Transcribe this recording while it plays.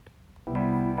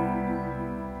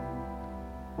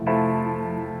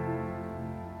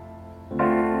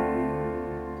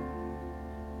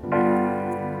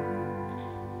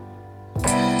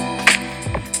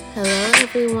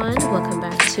everyone. Welcome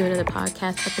back to another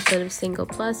podcast episode of Single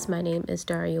Plus. My name is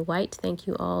Daria White. Thank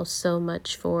you all so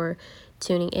much for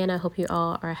tuning in. I hope you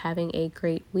all are having a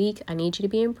great week. I need you to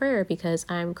be in prayer because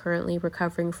I'm currently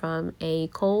recovering from a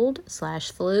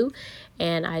cold/flu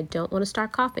and I don't want to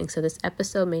start coughing. So this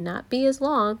episode may not be as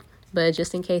long, but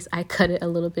just in case I cut it a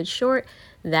little bit short,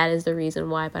 that is the reason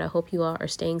why. But I hope you all are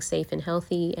staying safe and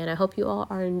healthy, and I hope you all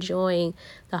are enjoying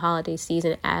the holiday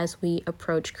season as we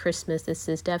approach Christmas. This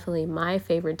is definitely my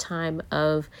favorite time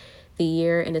of the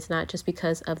year, and it's not just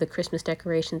because of the Christmas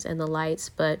decorations and the lights,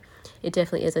 but it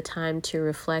definitely is a time to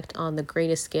reflect on the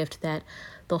greatest gift that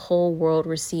the whole world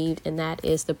received, and that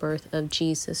is the birth of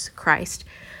Jesus Christ.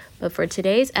 But for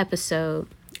today's episode,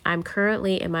 I'm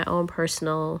currently in my own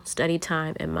personal study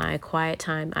time and my quiet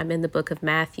time. I'm in the book of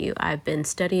Matthew. I've been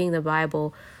studying the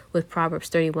Bible with Proverbs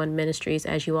 31 Ministries,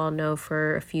 as you all know,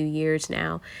 for a few years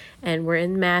now. And we're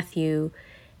in Matthew,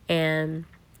 and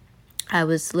I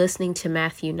was listening to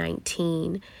Matthew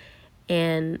 19,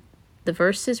 and the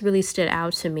verses really stood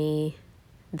out to me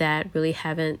that really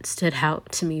haven't stood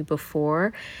out to me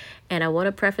before. And I want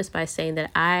to preface by saying that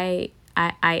I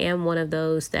am one of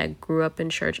those that grew up in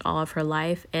church all of her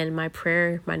life. And my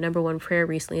number one prayer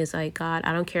recently is like, God,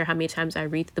 I don't care how many times I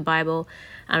read the Bible.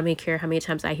 I don't even care how many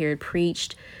times I hear it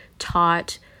preached,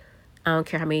 taught. I don't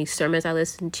care how many sermons I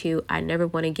listen to. I never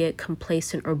want to get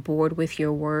complacent or bored with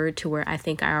your word to where I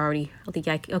think I've already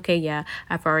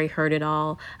heard it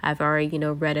all. I've already,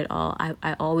 read it all.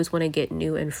 I always want to get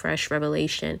new and fresh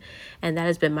revelation. And that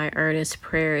has been my earnest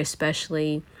prayer,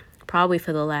 especially probably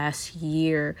for the last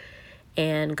year.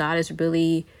 And God has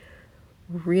really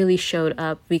showed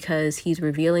up because he's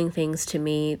revealing things to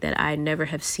me that I never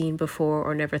have seen before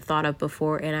or never thought of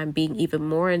before. And I'm being even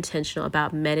more intentional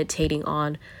about meditating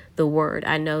on the word.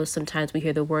 I know sometimes we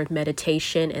hear the word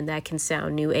meditation and that can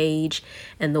sound new age,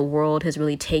 and the world has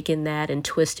really taken that and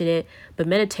twisted it. But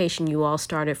meditation, you all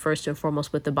started first and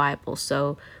foremost with the Bible.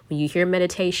 So when you hear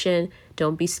meditation,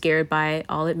 don't be scared by it.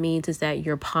 All it means is that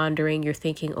you're pondering, you're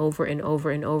thinking over and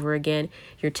over and over again.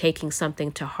 You're taking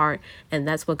something to heart. And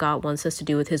that's what God wants us to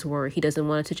do with his word. He doesn't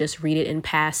want us to just read it in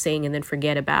passing and then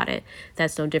forget about it.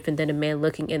 That's no different than a man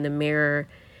looking in the mirror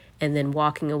and then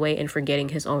walking away and forgetting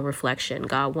his own reflection.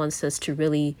 God wants us to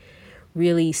really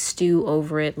stew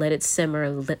over it, let it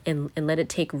simmer, and let it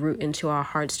take root into our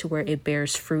hearts to where it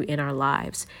bears fruit in our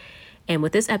lives. And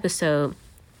with this episode,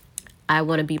 I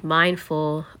want to be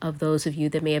mindful of those of you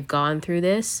that may have gone through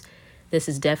this. This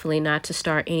is definitely not to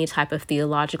start any type of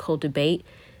theological debate.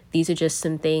 These are just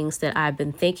some things that I've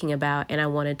been thinking about and I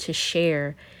wanted to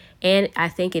share. And I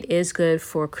think it is good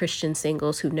for Christian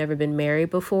singles who've never been married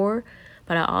before.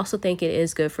 But I also think it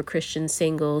is good for Christian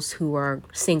singles who are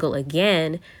single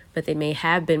again, but they may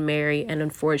have been married and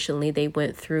unfortunately they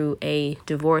went through a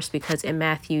divorce, because in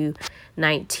Matthew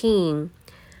 19,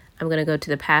 I'm going to go to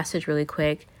the passage really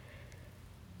quick.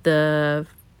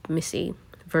 Verses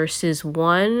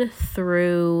 1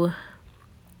 through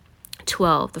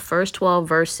 12. The first 12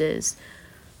 verses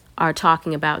are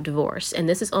talking about divorce. And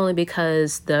this is only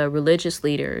because the religious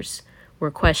leaders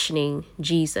were questioning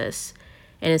Jesus.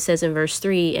 And it says in verse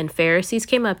 3, and Pharisees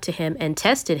came up to him and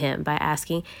tested him by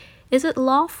asking, is it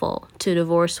lawful to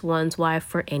divorce one's wife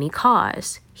for any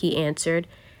cause? He answered,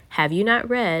 have you not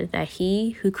read that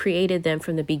he who created them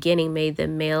from the beginning made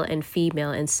them male and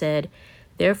female, and said,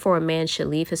 therefore a man shall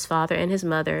leave his father and his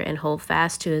mother and hold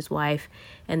fast to his wife,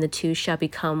 and the two shall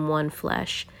become one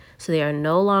flesh. So they are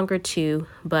no longer two,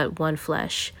 but one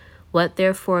flesh. What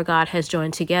therefore God has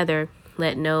joined together,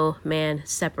 let no man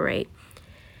separate.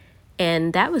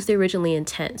 And that was the originally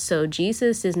intent. So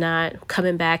Jesus is not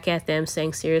coming back at them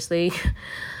saying, seriously,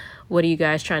 what are you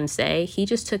guys trying to say? He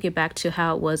just took it back to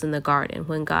how it was in the garden.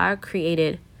 When God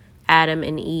created Adam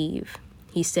and Eve,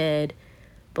 he said,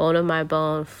 bone of my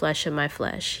bone, flesh of my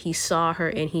flesh. He saw her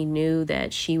and he knew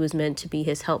that she was meant to be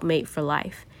his helpmate for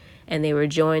life. And they were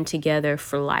joined together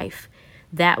for life.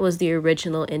 That was the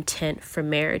original intent for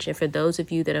marriage. And for those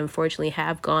of you that unfortunately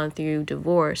have gone through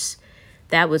divorce,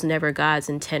 that was never God's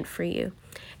intent for you.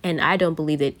 And I don't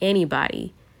believe that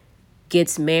anybody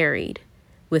gets married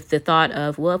with the thought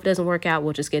of, well, if it doesn't work out,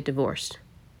 we'll just get divorced.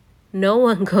 No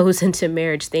one goes into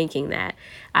marriage thinking that.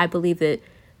 I believe that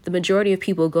the majority of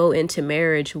people go into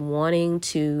marriage wanting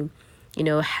to,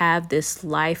 have this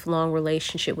lifelong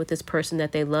relationship with this person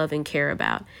that they love and care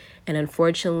about. And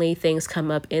unfortunately, things come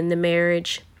up in the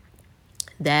marriage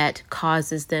that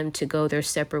causes them to go their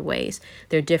separate ways.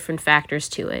 There are different factors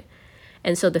to it.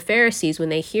 And so the Pharisees, when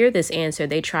they hear this answer,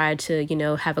 they try to,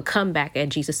 have a comeback at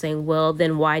Jesus saying, well,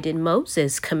 then why did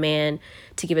Moses command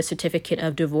to give a certificate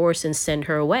of divorce and send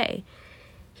her away?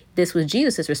 This was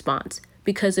Jesus' response.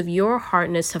 Because of your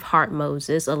hardness of heart,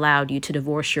 Moses allowed you to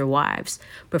divorce your wives.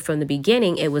 But from the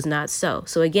beginning, it was not so.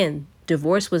 So again,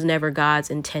 divorce was never God's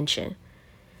intention.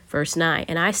 Verse 9,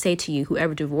 and I say to you,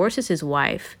 whoever divorces his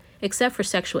wife, except for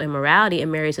sexual immorality,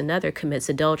 and marries another, commits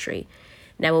adultery.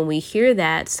 Now, when we hear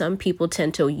that, some people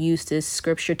tend to use this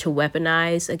scripture to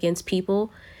weaponize against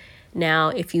people. Now,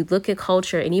 if you look at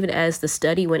culture, and even as the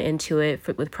study went into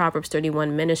it with Proverbs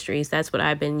 31 Ministries, that's what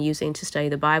I've been using to study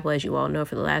the Bible, as you all know,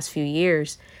 for the last few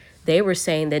years. They were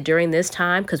saying that during this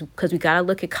time, because we got to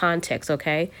look at context,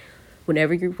 okay?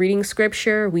 Whenever you're reading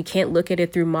scripture, we can't look at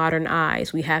it through modern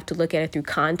eyes. We have to look at it through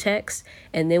context.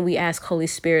 And then we ask Holy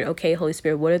Spirit, okay, Holy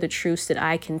Spirit, what are the truths that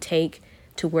I can take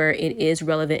to where it is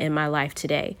relevant in my life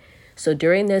today? So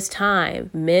during this time,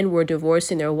 men were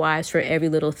divorcing their wives for every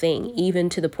little thing, even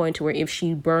to the point to where if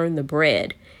she burned the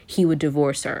bread, he would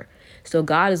divorce her. So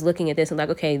God is looking at this and like,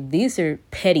 okay, these are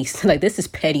petty, like this is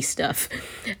petty stuff.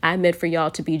 I meant for y'all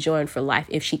to be joined for life.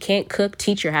 If she can't cook,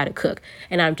 teach her how to cook.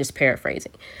 And I'm just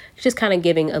paraphrasing, just kind of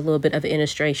giving a little bit of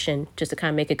illustration just to kind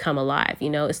of make it come alive. You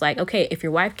know, it's like, okay, if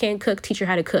your wife can't cook, teach her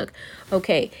how to cook.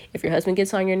 Okay, if your husband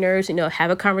gets on your nerves, you know,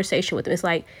 have a conversation with him. It's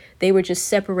like they were just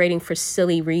separating for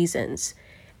silly reasons.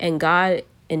 And God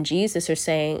and Jesus are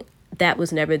saying that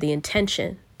was never the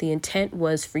intention. The intent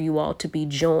was for you all to be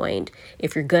joined.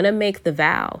 If you're going to make the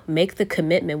vow, make the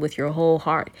commitment with your whole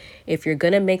heart. If you're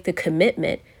going to make the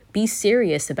commitment, be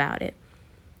serious about it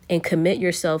and commit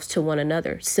yourselves to one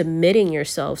another, submitting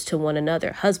yourselves to one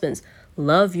another. Husbands,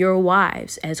 love your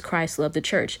wives as Christ loved the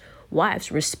church.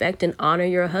 Wives, respect and honor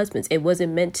your husbands. It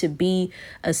wasn't meant to be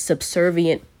a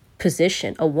subservient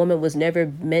position. A woman was never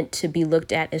meant to be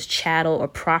looked at as chattel or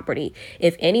property.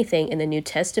 If anything, in the New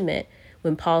Testament,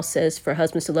 when Paul says for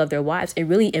husbands to love their wives, it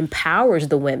really empowers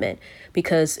the women,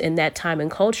 because in that time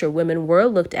and culture, women were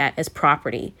looked at as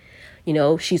property. You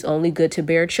know, she's only good to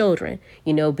bear children,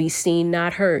 you know, be seen,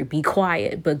 not heard, be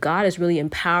quiet. But God is really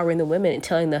empowering the women and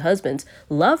telling the husbands,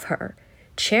 love her,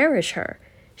 cherish her.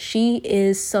 She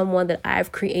is someone that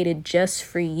I've created just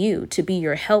for you, to be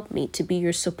your helpmeet, to be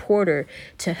your supporter,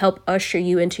 to help usher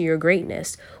you into your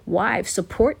greatness. Wives,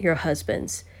 support your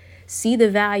husbands. See the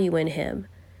value in him.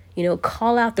 You know,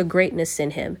 call out the greatness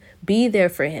in him. Be there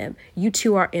for him. You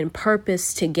two are in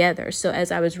purpose together. So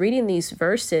as I was reading these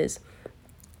verses,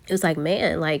 it was like,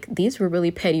 man, like these were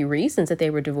really petty reasons that they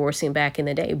were divorcing back in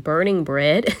the day. Burning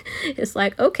bread. It's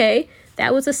like, okay,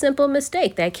 that was a simple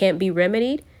mistake. That can't be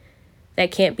remedied.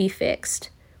 That can't be fixed.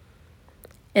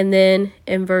 And then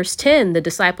in verse 10, the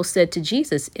disciples said to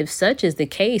Jesus, if such is the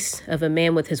case of a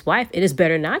man with his wife, it is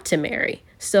better not to marry.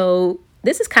 So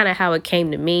this is kind of how it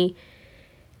came to me.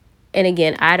 And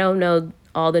again, I don't know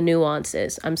all the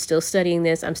nuances. I'm still studying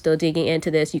this. I'm still digging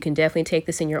into this. You can definitely take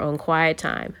this in your own quiet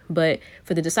time. But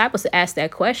for the disciples to ask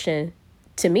that question,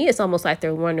 to me, it's almost like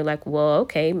they're wondering like, well,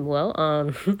 okay,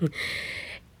 well,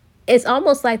 it's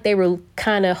almost like they were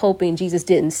kind of hoping Jesus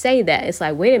didn't say that. It's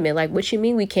like, wait a minute, like, what you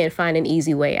mean we can't find an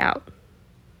easy way out?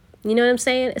 You know what I'm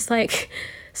saying? It's like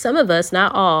some of us,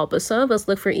 not all, but some of us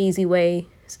look for easy ways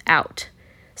out.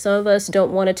 Some of us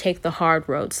don't want to take the hard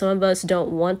road. Some of us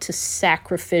don't want to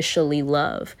sacrificially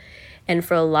love. And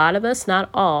for a lot of us,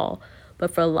 not all,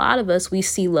 but for a lot of us, we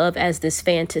see love as this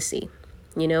fantasy.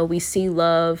 You know, we see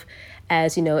love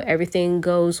as, you know, everything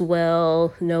goes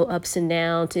well, no ups and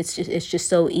downs. It's just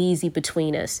so easy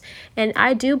between us. And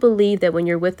I do believe that when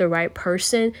you're with the right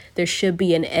person, there should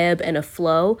be an ebb and a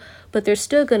flow, but there's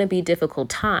still going to be difficult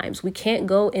times. We can't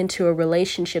go into a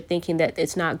relationship thinking that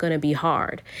it's not going to be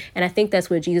hard. And I think that's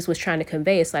what Jesus was trying to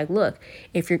convey. It's like, look,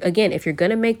 if you're going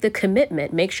to make the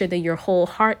commitment, make sure that your whole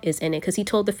heart is in it. Because he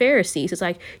told the Pharisees, it's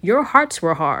like, your hearts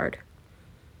were hard.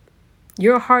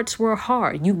 Your hearts were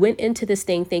hard. You went into this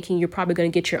thing thinking you're probably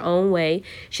going to get your own way.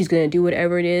 She's going to do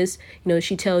whatever it is, you know,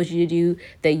 she tells you to do,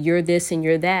 that you're this and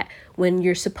you're that, when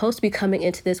you're supposed to be coming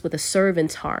into this with a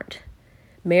servant's heart.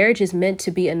 Marriage is meant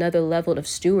to be another level of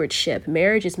stewardship.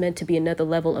 Marriage is meant to be another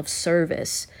level of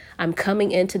service. I'm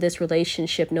coming into this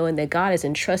relationship knowing that God has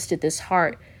entrusted this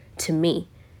heart to me.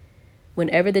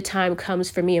 Whenever the time comes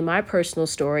for me in my personal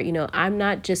story, you know, I'm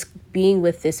not just being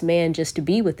with this man just to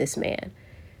be with this man.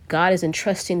 God is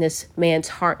entrusting this man's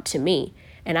heart to me,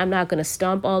 and I'm not going to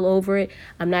stomp all over it.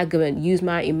 I'm not going to use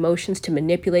my emotions to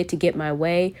manipulate to get my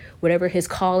way. Whatever his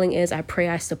calling is, I pray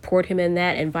I support him in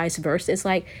that, and vice versa. It's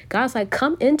like, God's like,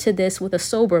 come into this with a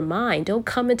sober mind. Don't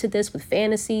come into this with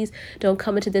fantasies. Don't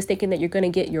come into this thinking that you're going to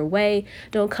get your way.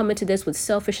 Don't come into this with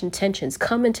selfish intentions.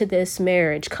 Come into this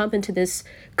marriage. Come into this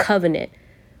covenant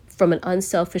from an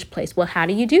unselfish place. Well, how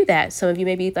do you do that? Some of you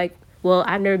may be like, well,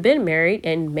 I've never been married,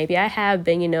 and maybe I have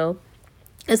been, you know,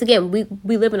 Because again,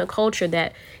 we live in a culture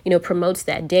that, promotes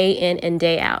that day in and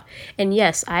day out. And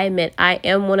yes, I admit I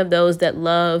am one of those that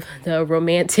love the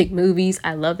romantic movies.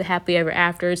 I love the happily ever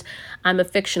afters. I'm a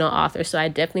fictional author, so I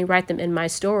definitely write them in my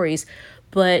stories.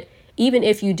 But even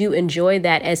if you do enjoy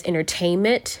that as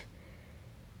entertainment,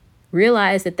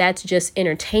 realize that that's just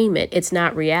entertainment. It's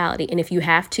not reality. And if you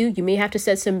have to, you may have to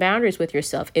set some boundaries with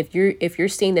yourself. If you're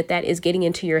seeing that that is getting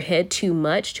into your head too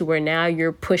much to where now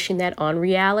you're pushing that on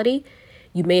reality,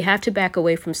 you may have to back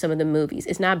away from some of the movies.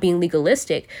 It's not being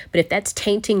legalistic, but if that's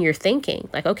tainting your thinking,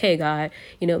 like, okay, God,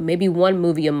 maybe one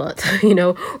movie a month,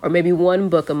 or maybe one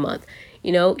book a month,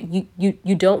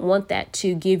 you don't want that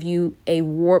to give you a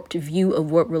warped view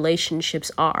of what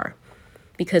relationships are,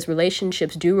 because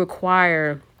relationships do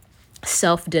require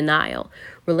self-denial.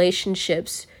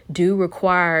 Relationships do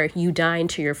require you dying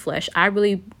to your flesh. I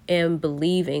really am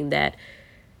believing that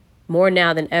more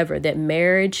now than ever, that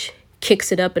marriage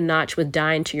kicks it up a notch with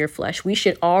dying to your flesh. We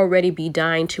should already be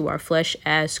dying to our flesh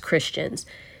as Christians,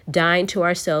 dying to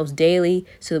ourselves daily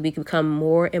so that we can become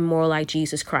more and more like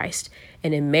Jesus Christ.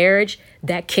 And in marriage,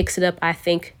 that kicks it up, I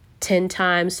think, 10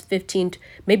 times, 15,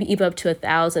 maybe even up to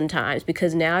 1,000 times,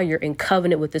 because now you're in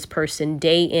covenant with this person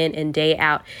day in and day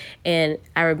out. And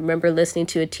I remember listening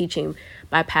to a teaching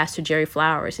by Pastor Jerry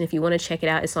Flowers. And if you want to check it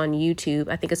out, it's on YouTube.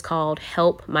 I think it's called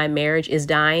Help, My Marriage is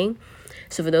Dying.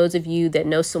 So for those of you that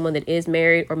know someone that is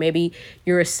married, or maybe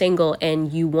you're a single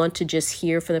and you want to just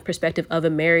hear from the perspective of a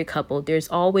married couple, there's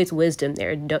always wisdom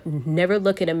there. Never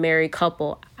look at a married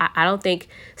couple. I don't think,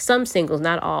 some singles,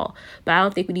 not all, but I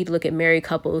don't think we need to look at married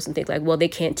couples and think like, well, they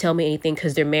can't tell me anything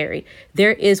because they're married.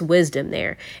 There is wisdom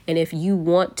there. And if you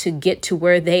want to get to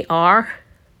where they are,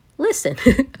 listen.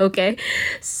 Okay.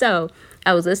 So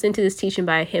I was listening to this teaching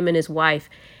by him and his wife,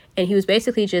 and he was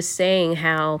basically just saying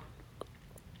how,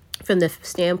 from the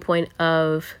standpoint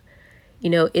of,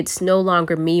 it's no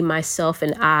longer me, myself,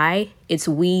 and I, it's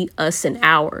we, us, and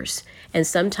ours. And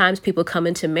sometimes people come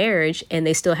into marriage and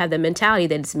they still have the mentality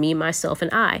that it's me, myself,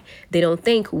 and I. They don't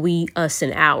think we, us,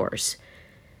 and ours.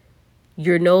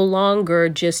 You're no longer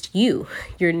just you.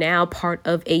 You're now part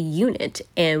of a unit,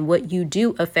 and what you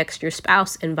do affects your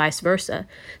spouse and vice versa.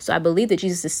 So I believe that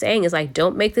Jesus is saying is like,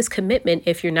 don't make this commitment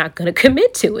if you're not going to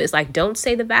commit to it. It's like, don't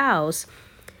say the vows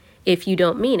if you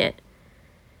don't mean it.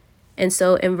 And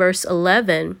so in verse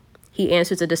 11, he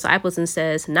answers the disciples and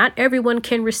says, not everyone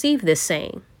can receive this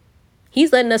saying.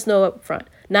 He's letting us know up front,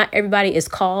 not everybody is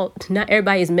called, not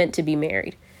everybody is meant to be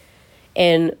married.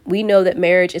 And we know that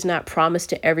marriage is not promised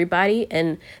to everybody.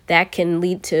 And that can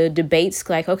lead to debates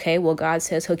like, okay, well, God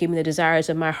says he'll give me the desires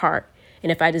of my heart.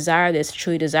 And if I desire this,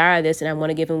 truly desire this, and I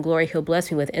want to give him glory, he'll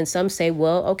bless me with it. And some say,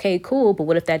 well, okay, cool. But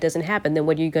what if that doesn't happen? Then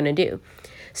what are you going to do?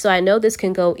 So I know this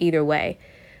can go either way.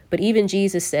 But even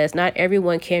Jesus says, not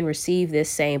everyone can receive this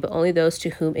saying, but only those to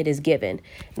whom it is given.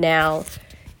 Now,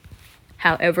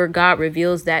 however God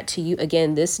reveals that to you,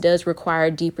 again, this does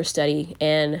require deeper study.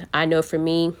 And I know for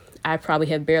me, I probably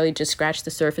have barely just scratched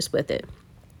the surface with it.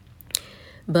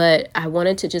 But I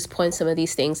wanted to just point some of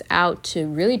these things out to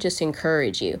really just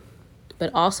encourage you,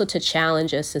 but also to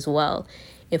challenge us as well.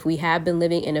 If we have been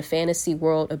living in a fantasy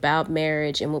world about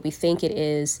marriage and what we think it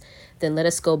is, then let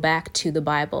us go back to the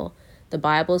Bible. The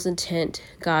Bible's intent,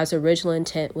 God's original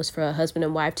intent, was for a husband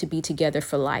and wife to be together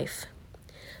for life.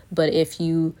 But if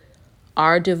you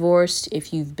are divorced,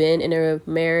 if you've been in a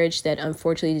marriage that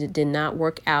unfortunately did not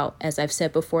work out, as I've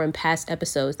said before in past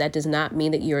episodes, that does not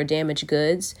mean that you're damaged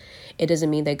goods. It doesn't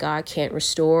mean that God can't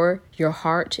restore your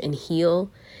heart and heal.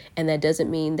 And that doesn't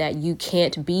mean that you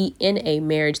can't be in a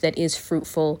marriage that is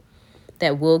fruitful,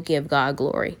 that will give God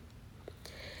glory.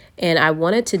 And I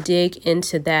wanted to dig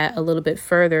into that a little bit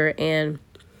further. And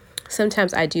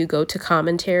sometimes I do go to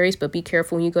commentaries, but be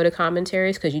careful when you go to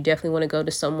commentaries, because you definitely want to go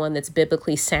to someone that's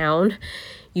biblically sound.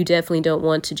 You definitely don't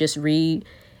want to just read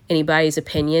anybody's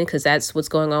opinion, because that's what's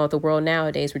going on with the world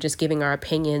nowadays. We're just giving our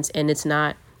opinions, and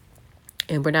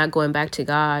we're not going back to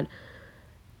God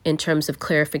in terms of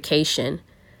clarification.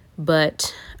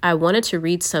 But I wanted to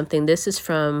read something. This is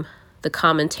from the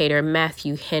commentator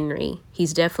Matthew Henry.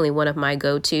 He's definitely one of my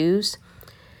go-tos.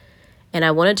 And I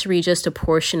wanted to read just a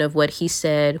portion of what he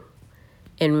said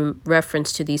in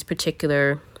reference to these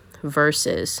particular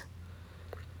verses.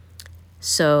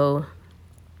 So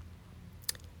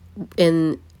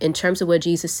in terms of what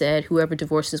Jesus said, whoever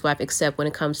divorces his wife, except when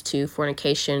it comes to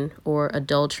fornication or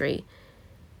adultery.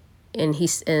 And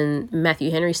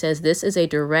Matthew Henry says, this is a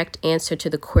direct answer to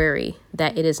the query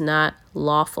that it is not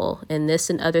lawful. And this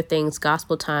and other things,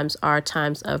 gospel times are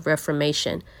times of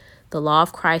reformation. The law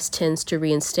of Christ tends to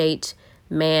reinstate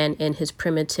man in his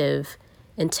primitive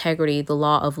integrity, the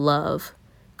law of love.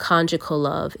 conjugal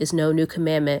love is no new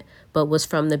commandment, but was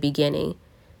from the beginning.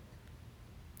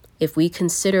 If we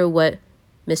consider what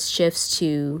mischiefs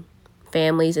to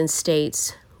families and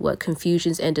states, what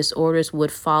confusions and disorders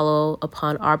would follow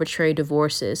upon arbitrary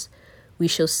divorces, we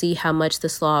shall see how much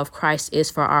this law of Christ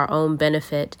is for our own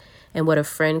benefit and what a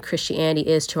friend Christianity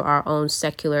is to our own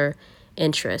secular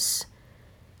interests.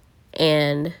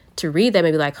 And to read that,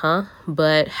 maybe like, huh?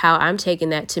 But how I'm taking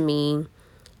that to mean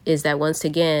is that once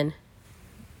again,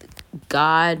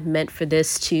 God meant for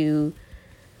this to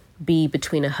be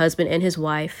between a husband and his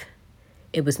wife.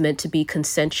 It was meant to be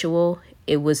consensual.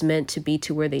 It was meant to be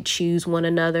to where they choose one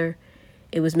another.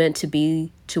 It was meant to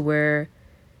be to where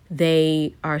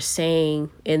they are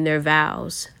saying in their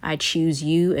vows, I choose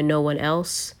you and no one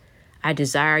else. I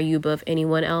desire you above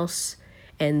anyone else.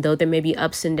 And though there may be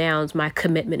ups and downs, my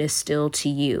commitment is still to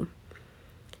you.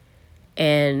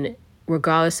 And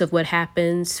regardless of what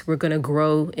happens, we're going to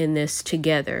grow in this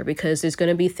together, because there's going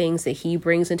to be things that he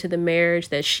brings into the marriage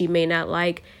that she may not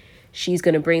like. She's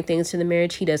going to bring things to the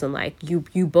marriage he doesn't like.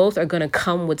 You both are going to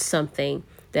come with something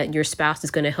that your spouse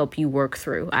is going to help you work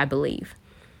through, I believe.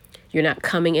 You're not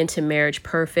coming into marriage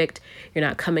perfect. You're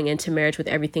not coming into marriage with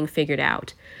everything figured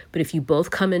out. But if you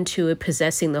both come into it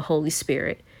possessing the Holy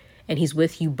Spirit, and he's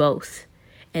with you both,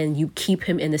 and you keep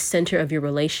him in the center of your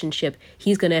relationship,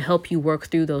 he's going to help you work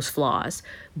through those flaws.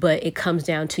 But it comes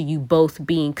down to you both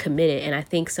being committed. And I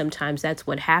think sometimes that's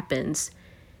what happens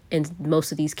in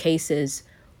most of these cases.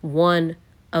 One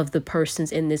of the persons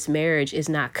in this marriage is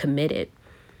not committed.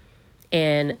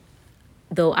 And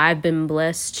though I've been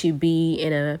blessed to be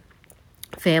in a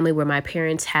family where my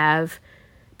parents have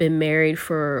been married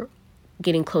for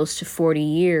getting close to 40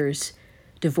 years,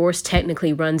 divorce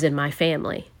technically runs in my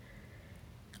family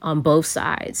on both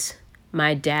sides.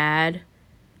 My dad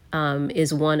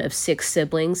is one of 6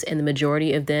 siblings, and the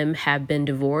majority of them have been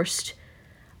divorced.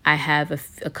 I have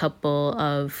a couple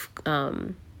of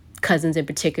cousins in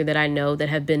particular that I know that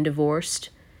have been divorced.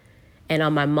 And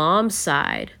on my mom's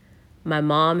side, my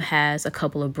mom has a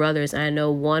couple of brothers, and I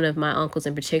know one of my uncles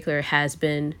in particular has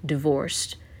been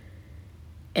divorced.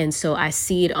 And so I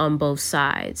see it on both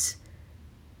sides.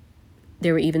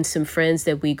 There were even some friends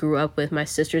that we grew up with, my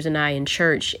sisters and I, in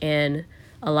church, and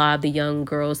a lot of the young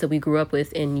girls that we grew up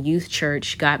with in youth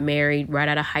church got married right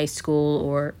out of high school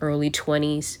or early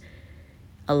 20s.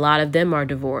 A lot of them are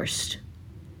divorced.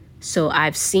 So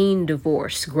I've seen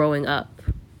divorce growing up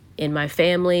in my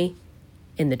family,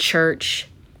 in the church,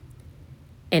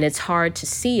 and it's hard to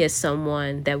see as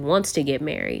someone that wants to get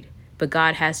married. But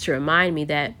God has to remind me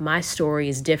that my story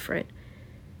is different.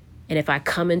 And if I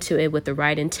come into it with the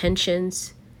right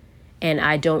intentions and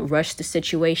I don't rush the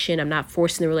situation, I'm not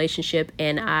forcing the relationship,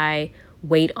 and I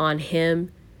wait on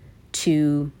him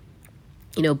to,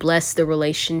 bless the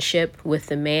relationship with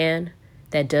the man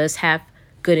that does have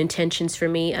good intentions for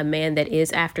me, a man that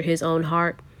is after his own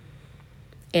heart.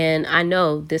 And I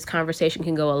know this conversation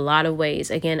can go a lot of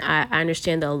ways. Again, I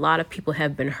understand that a lot of people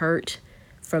have been hurt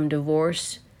from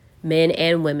divorce, men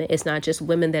and women. It's not just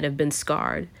women that have been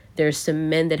scarred. There's some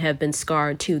men that have been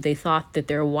scarred too. They thought that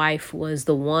their wife was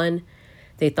the one.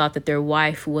 They thought that their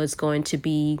wife was going to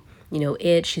be,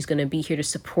 it. She's going to be here to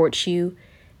support you.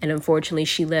 And unfortunately,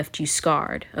 she left you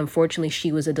scarred. Unfortunately,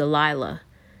 she was a Delilah.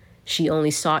 She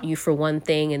only sought you for one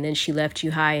thing, and then she left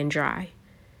you high and dry.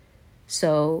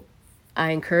 So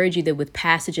I encourage you that with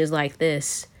passages like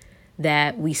this,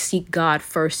 that we seek God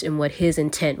first in what his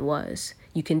intent was.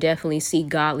 You can definitely seek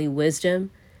godly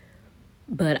wisdom,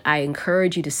 but I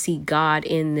encourage you to seek God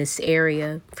in this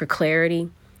area for clarity.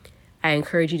 I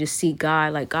encourage you to seek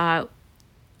God like, God,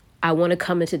 I want to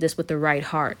come into this with the right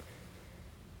heart.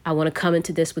 I want to come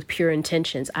into this with pure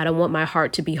intentions. I don't want my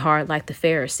heart to be hard like the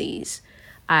Pharisees.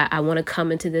 I want to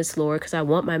come into this, Lord, because I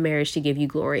want my marriage to give you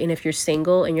glory. And if you're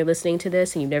single and you're listening to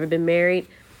this and you've never been married,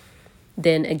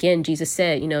 then again, Jesus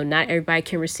said, not everybody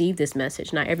can receive this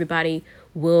message. Not everybody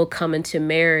will come into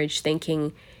marriage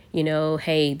thinking,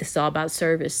 hey, this is all about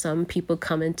service. Some people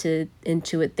come into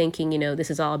it thinking, this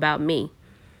is all about me.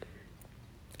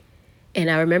 And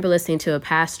I remember listening to a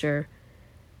pastor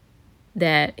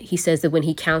that he says that when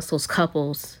he counsels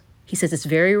couples, he says it's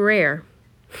very rare.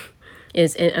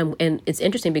 And it's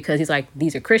interesting because he's like,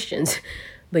 these are Christians.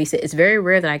 But he said, it's very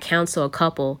rare that I counsel a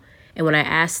couple, and when I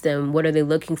ask them, what are they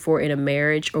looking for in a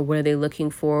marriage, or what are they looking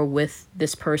for with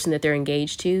this person that they're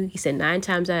engaged to? He said 9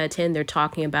 times out of 10, they're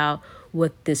talking about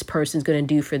what this person's going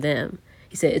to do for them.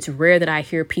 He said, it's rare that I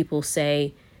hear people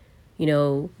say,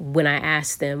 when I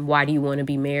ask them, why do you want to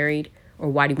be married? Or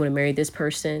why do you want to marry this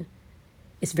person?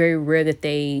 It's very rare that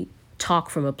they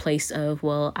talk from a place of,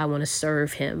 well, I want to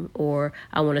serve him or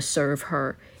I want to serve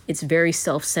her. It's very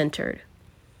self-centered.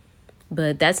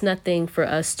 But that's nothing for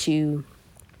us to,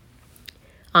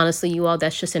 honestly, you all,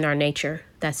 that's just in our nature.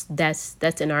 That's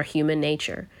in our human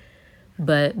nature.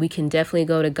 But we can definitely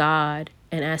go to God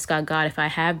and ask God, if I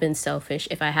have been selfish,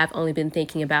 if I have only been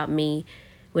thinking about me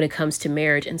when it comes to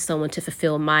marriage and someone to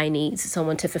fulfill my needs,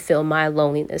 someone to fulfill my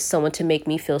loneliness, someone to make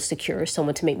me feel secure,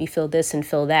 someone to make me feel this and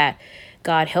feel that.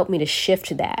 God, help me to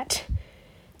shift that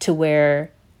to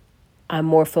where I'm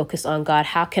more focused on, God,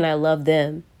 how can I love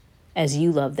them as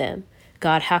you love them?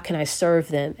 God, how can I serve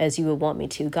them as you would want me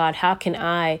to? God, how can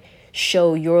I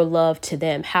show your love to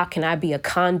them? How can I be a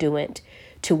conduit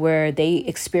to where they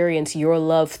experience your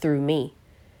love through me?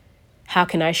 How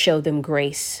can I show them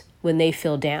grace when they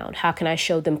feel down? How can I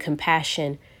show them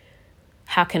compassion?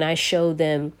 How can I show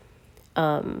them,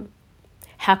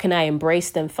 how can I embrace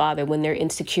them, Father, when their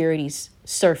insecurities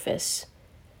surface?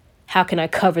 How can I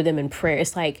cover them in prayer?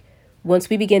 It's like,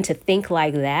 once we begin to think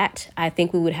like that, I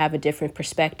think we would have a different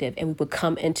perspective and we would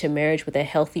come into marriage with a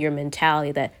healthier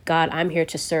mentality that, God, I'm here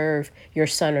to serve your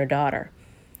son or daughter.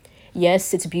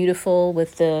 Yes, it's beautiful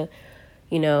with the,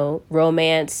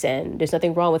 romance, and there's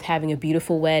nothing wrong with having a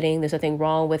beautiful wedding. There's nothing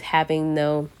wrong with having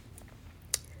the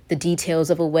details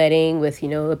of a wedding with,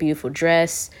 a beautiful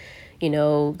dress,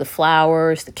 the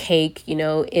flowers, the cake,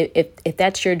 if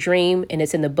that's your dream and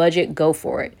it's in the budget, go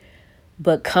for it.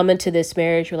 But come into this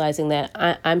marriage realizing that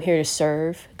I'm here to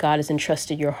serve. God has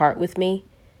entrusted your heart with me.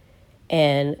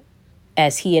 And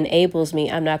as he enables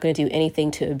me, I'm not going to do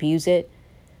anything to abuse it.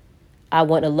 I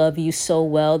want to love you so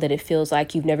well that it feels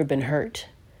like you've never been hurt.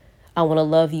 I want to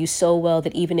love you so well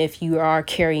that even if you are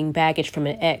carrying baggage from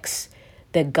an ex,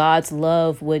 that God's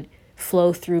love would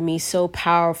flow through me so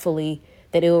powerfully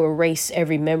that it will erase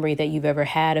every memory that you've ever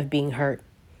had of being hurt.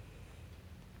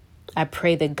 I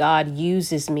pray that God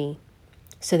uses me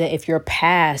so that if your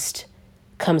past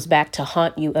comes back to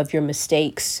haunt you of your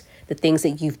mistakes, the things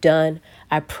that you've done,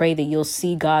 I pray that you'll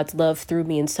see God's love through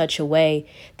me in such a way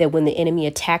that when the enemy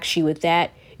attacks you with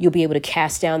that, you'll be able to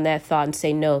cast down that thought and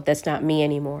say, no, that's not me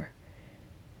anymore.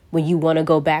 When you want to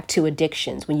go back to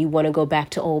addictions, when you want to go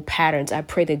back to old patterns, I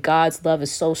pray that God's love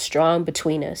is so strong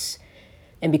between us.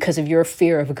 And because of your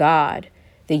fear of God,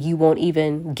 that you won't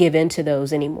even give in to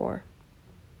those anymore.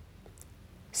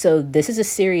 So this is a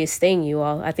serious thing, you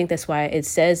all. I think that's why it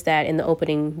says that in the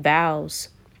opening vows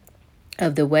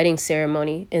of the wedding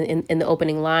ceremony, in the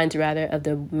opening lines, rather, of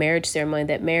the marriage ceremony,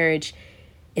 that marriage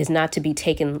is not to be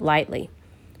taken lightly,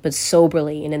 but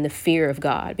soberly and in the fear of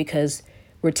God, because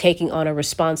we're taking on a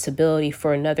responsibility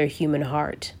for another human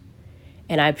heart.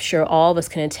 And I'm sure all of us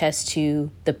can attest to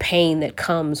the pain that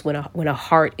comes when a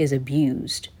heart is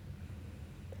abused.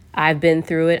 I've been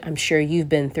through it. I'm sure you've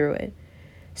been through it.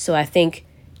 So I think,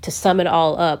 to sum it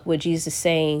all up, what Jesus is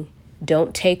saying,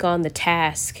 don't take on the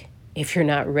task if you're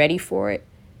not ready for it.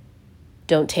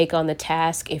 Don't take on the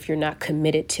task if you're not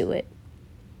committed to it.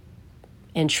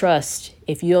 And trust,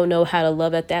 if you don't know how to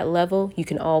love at that level, you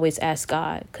can always ask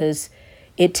God, because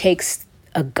it takes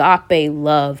agape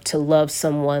love to love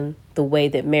someone the way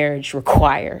that marriage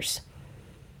requires.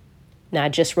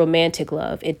 Not just romantic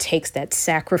love. It takes that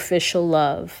sacrificial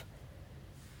love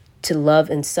to love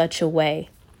in such a way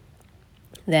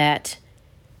that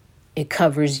it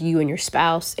covers you and your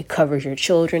spouse, it covers your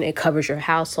children, it covers your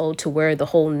household, to where the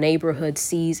whole neighborhood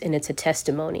sees and it's a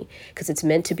testimony, because it's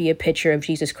meant to be a picture of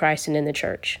Jesus Christ and in the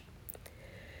church.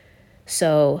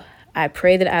 So I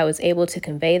pray that I was able to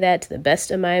convey that to the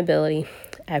best of my ability.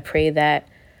 I pray that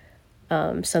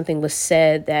something was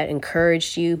said that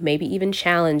encouraged you, maybe even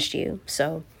challenged you.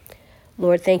 So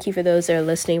Lord, thank you for those that are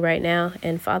listening right now.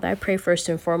 And Father, I pray first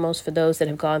and foremost for those that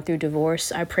have gone through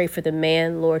divorce. I pray for the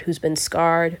man, Lord, who's been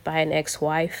scarred by an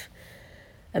ex-wife,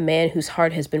 a man whose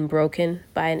heart has been broken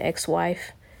by an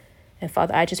ex-wife. And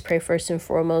Father, I just pray first and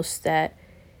foremost that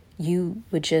you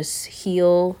would just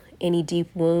heal any deep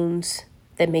wounds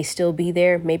that may still be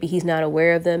there. Maybe he's not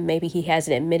aware of them. Maybe he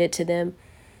hasn't admitted to them.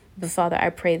 But Father, I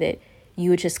pray that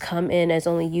you would just come in as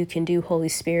only you can do, Holy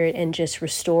Spirit, and just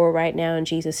restore right now in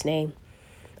Jesus' name.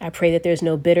 I pray that there's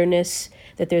no bitterness,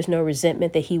 that there's no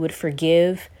resentment, that he would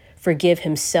forgive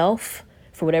himself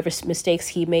for whatever mistakes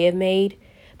he may have made.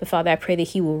 But Father, I pray that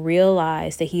he will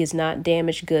realize that he is not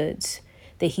damaged goods,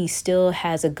 that he still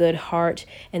has a good heart,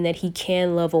 and that he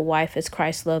can love a wife as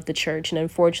Christ loved the church. And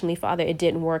unfortunately, Father, it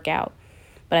didn't work out.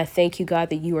 But I thank you, God,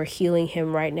 that you are healing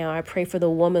him right now. I pray for the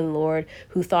woman, Lord,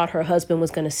 who thought her husband was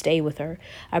going to stay with her.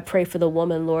 I pray for the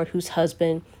woman, Lord, whose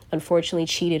husband unfortunately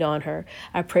cheated on her.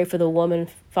 I pray for the woman,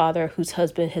 Father, whose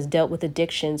husband has dealt with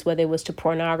addictions, whether it was to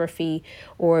pornography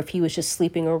or if he was just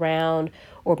sleeping around,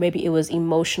 or maybe it was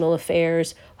emotional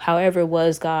affairs. However it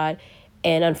was, God,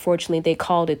 And unfortunately, they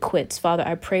called it quits. Father,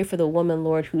 I pray for the woman,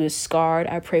 Lord, who is scarred.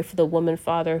 I pray for the woman,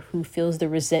 Father, who feels the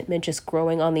resentment just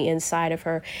growing on the inside of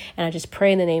her. And I just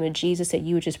pray in the name of Jesus that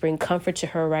you would just bring comfort to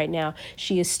her right now.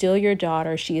 She is still your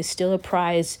daughter. She is still a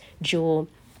prize jewel.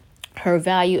 Her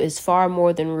value is far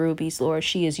more than rubies, Lord.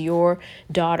 She is your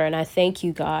daughter. And I thank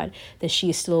you, God, that she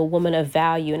is still a woman of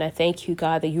value. And I thank you,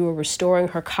 God, that you are restoring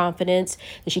her confidence,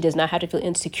 that she does not have to feel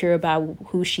insecure about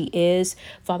who she is.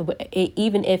 Father,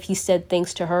 even if he said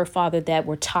things to her, Father, that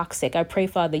were toxic, I pray,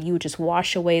 Father, that you would just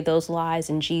wash away those lies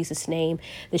in Jesus' name,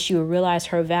 that she would realize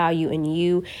her value in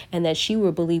you, and that she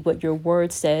would believe what your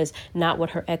word says, not what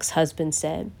her ex-husband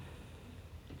said.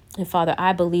 And Father,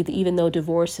 I believe that even though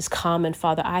divorce is common,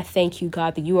 Father, I thank you,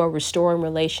 God, that you are restoring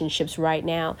relationships right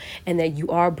now, and that you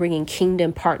are bringing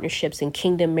kingdom partnerships and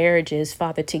kingdom marriages,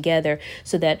 Father, together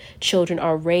so that children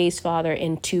are raised, Father,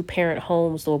 in two-parent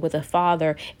homes, Lord, with a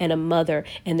father and a mother,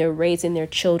 and they're raising their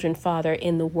children, Father,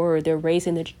 in the word. They're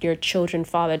raising their children,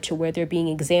 Father, to where they're being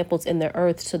examples in the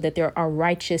earth so that there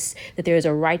is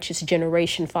a righteous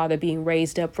generation, Father, being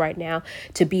raised up right now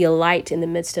to be a light in the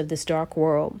midst of this dark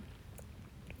world.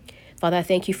 Father, I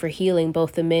thank you for healing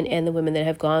both the men and the women that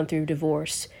have gone through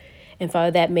divorce. And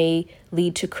Father, that may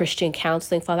lead to Christian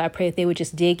counseling. Father, I pray that they would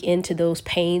just dig into those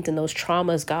pains and those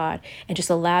traumas, God, and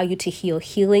just allow you to heal.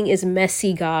 Healing is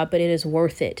messy, God, but it is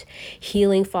worth it.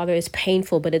 Healing, Father, is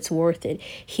painful, but it's worth it.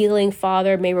 Healing,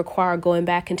 Father, may require going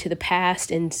back into the past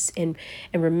and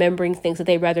remembering things that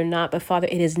they'd rather not. But Father,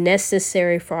 it is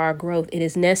necessary for our growth. It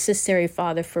is necessary,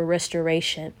 Father, for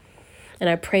restoration. And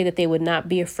I pray that they would not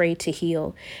be afraid to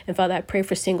heal. And Father, I pray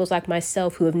for singles like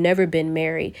myself who have never been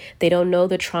married. They don't know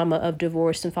the trauma of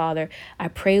divorce. And Father, I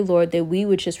pray, Lord, that we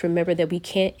would just remember that we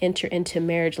can't enter into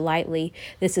marriage lightly.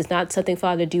 This is not something,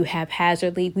 Father, do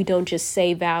haphazardly. We don't just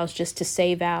say vows just to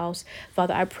say vows.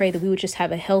 Father, I pray that we would just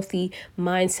have a healthy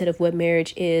mindset of what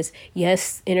marriage is.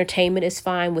 Yes, entertainment is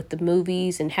fine with the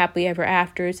movies and happily ever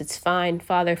afters. It's fine,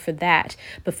 Father, for that.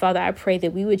 But Father, I pray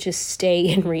that we would just stay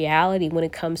in reality when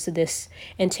it comes to this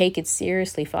and take it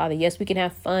seriously, Father. Yes, we can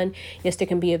have fun. Yes, there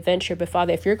can be adventure. But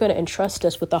Father, if you're going to entrust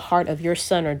us with the heart of your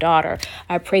son or daughter,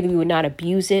 I pray that we would not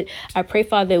abuse it. I pray,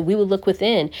 Father, that we would look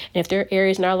within. And if there are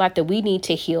areas in our life that we need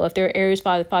to heal, if there are areas,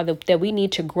 Father, that we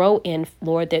need to grow in,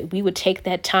 Lord, that we would take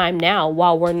that time now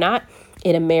while we're not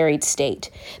in a married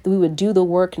state, that we would do the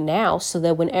work now so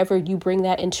that whenever you bring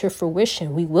that into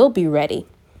fruition, we will be ready.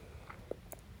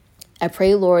 I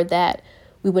pray, Lord, that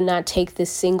we would not take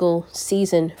this single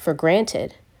season for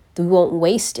granted, that we won't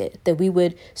waste it, that we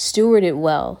would steward it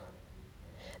well,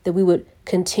 that we would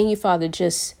continue, Father,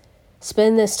 just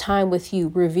spend this time with you.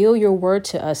 Reveal your word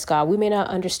to us, God. We may not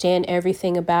understand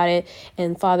everything about it.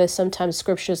 And Father, sometimes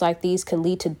scriptures like these can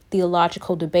lead to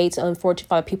theological debates. Unfortunately,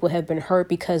 Father, people have been hurt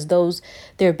because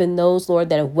there have been those, Lord,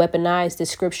 that have weaponized the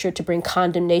scripture to bring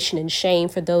condemnation and shame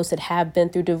for those that have been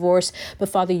through divorce. But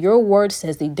Father, your word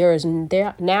says that there is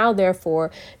now,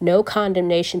 therefore, no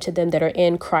condemnation to them that are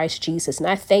in Christ Jesus. And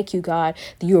I thank you, God,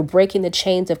 that you are breaking the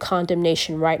chains of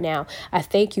condemnation right now. I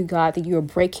thank you, God, that you are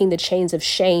breaking the chains of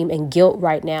shame and guilt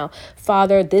right now.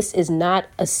 Father, this is not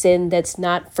a sin that's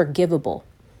not forgivable.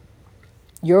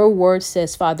 Your word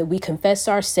says, Father, we confess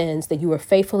our sins, that you are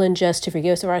faithful and just to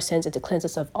forgive us of our sins and to cleanse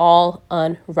us of all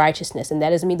unrighteousness. And that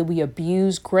doesn't mean that we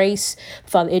abuse grace.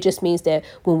 Father, it just means that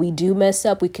when we do mess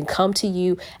up, we can come to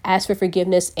you, ask for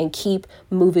forgiveness, and keep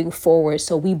moving forward.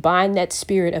 So we bind that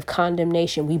spirit of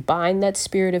condemnation. We bind that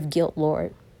spirit of guilt,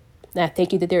 Lord. And I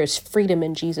thank you that there is freedom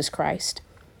in Jesus Christ.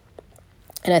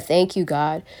 And I thank you,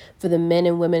 God, for the men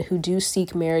and women who do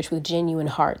seek marriage with genuine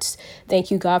hearts. Thank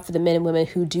you, God, for the men and women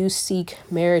who do seek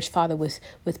marriage, Father, with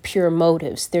pure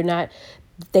motives.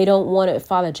 They don't want it,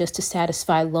 Father, just to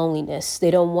satisfy loneliness. They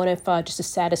don't want it, Father,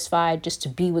 just to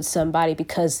be with somebody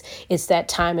because it's that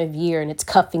time of year and it's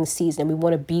cuffing season. We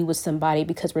want to be with somebody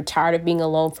because we're tired of being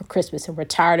alone for Christmas and we're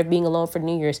tired of being alone for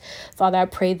New Year's. Father, I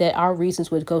pray that our reasons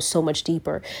would go so much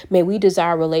deeper. May we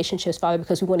desire relationships, Father,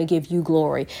 because we want to give you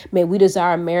glory. May we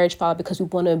desire marriage, Father, because we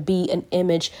want to be an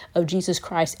image of Jesus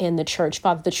Christ and the church.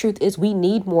 Father, the truth is we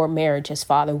need more marriages,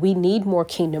 Father. We need more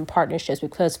kingdom partnerships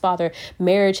because, Father,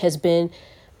 marriage has been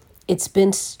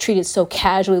treated so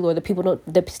casually, Lord,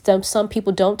 that some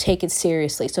people don't take it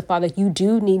seriously. So, Father, you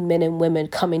do need men and women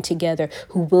coming together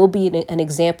who will be an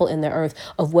example in the earth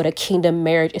of what a kingdom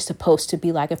marriage is supposed to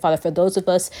be like. And, Father, for those of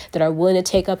us that are willing to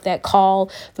take up that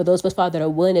call, for those of us, Father, that are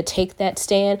willing to take that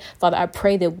stand, Father, I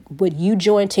pray that would you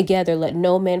join together, let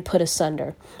no man put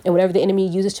asunder. And whatever the enemy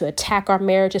uses to attack our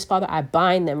marriages, Father, I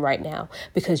bind them right now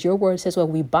because your word says, what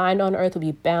we bind on earth will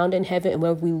be bound in heaven, and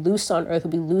what we loose on earth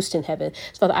will be loosed in heaven.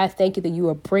 So, Father, I thank you that you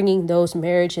are bringing those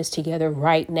marriages together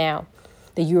right now.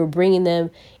 that you are bringing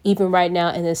them even right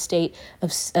now in this state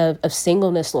of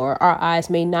singleness, Lord. Our eyes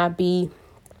may not be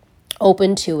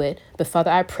open to it, but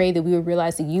Father, I pray that we will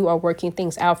realize that you are working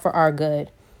things out for our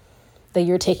good, that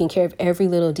you're taking care of every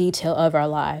little detail of our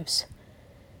lives.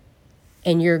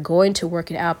 And you're going to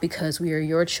work it out because we are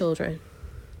your children.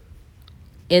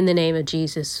 In the name of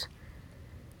Jesus,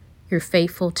 you're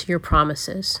faithful to your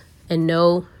promises. And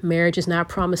no, marriage is not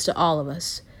promised to all of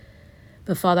us.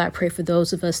 But Father, I pray for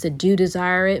those of us that do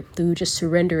desire it, that we just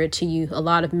surrender it to you. A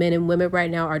lot of men and women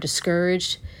right now are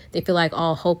discouraged. They feel like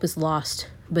all hope is lost.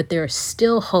 But there is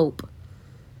still hope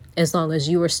as long as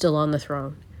you are still on the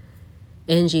throne.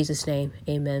 In Jesus' name,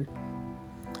 amen.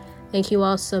 Thank you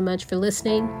all so much for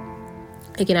listening.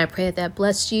 Again, I pray that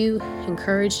blessed you,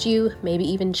 encouraged you, maybe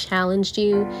even challenged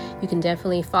you. You can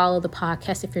definitely follow the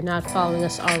podcast if you're not following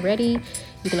us already.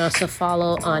 You can also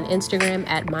follow on Instagram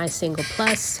at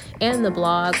MySinglePlus and the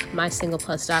blog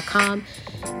MySinglePlus.com.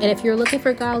 And if you're looking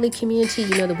for godly community,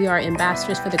 you know that we are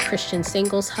ambassadors for the Christian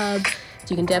Singles Hub. So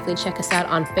you can definitely check us out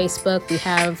on Facebook.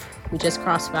 We just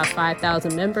crossed about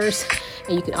 5,000 members.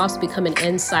 And you can also become an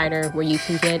insider where you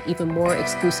can get even more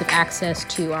exclusive access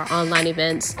to our online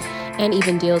events and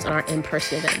even deals on our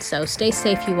in-person events. So stay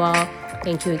safe, you all.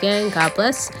 Thank you again. God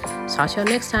bless. Talk to you all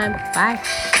next time.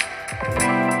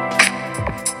 Bye.